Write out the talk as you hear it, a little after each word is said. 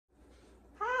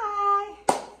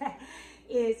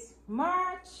It's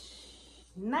March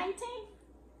 19th,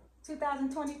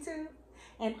 2022,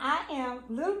 and I am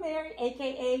Little Mary,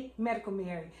 aka Medical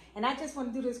Mary. And I just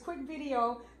want to do this quick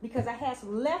video because I had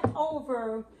some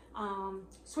leftover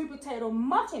sweet potato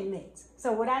muffin mix.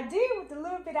 So what I did with the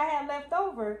little bit I had left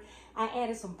over, I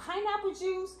added some pineapple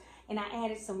juice and I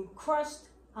added some crushed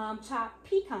chopped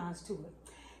pecans to it.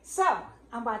 So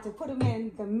I'm about to put them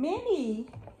in the mini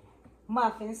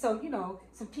muffins so, you know,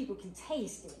 some people can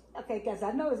taste it. Okay, because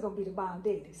I know it's going to be the bomb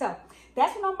daily. So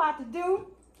that's what I'm about to do.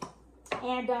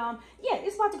 And yeah,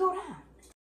 it's about to go down.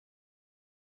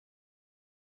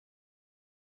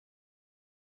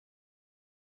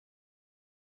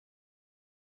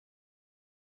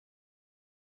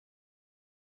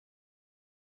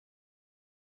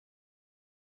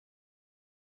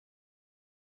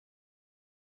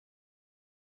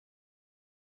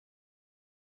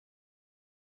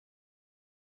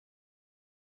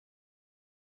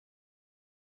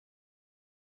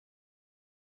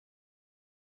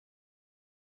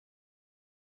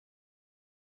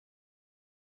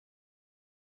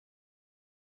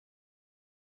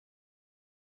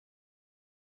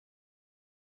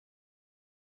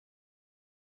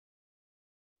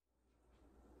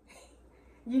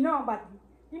 You know I'm about to,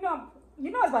 you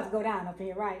know it's about to go down up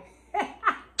here, right?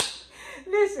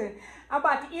 Listen, I'm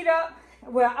about to eat up.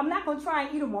 Well, I'm not gonna try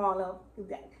and eat them all up.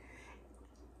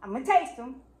 I'm gonna taste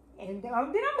them, and then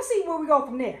I'm gonna see where we go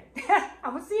from there.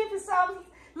 I'm gonna see if there's something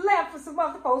left for some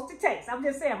other folks to taste. I'm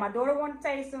just saying, my daughter want to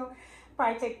taste them.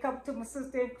 Probably take a couple to my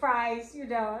sister in Christ, you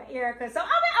know, Erica. So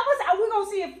we're gonna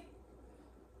see if.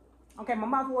 Okay, my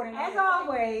mouth watering. As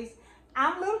always,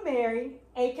 I'm Little Mary,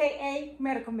 aka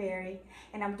Medical Mary,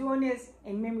 and I'm doing this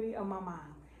in memory of my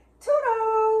mom.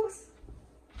 Toodles!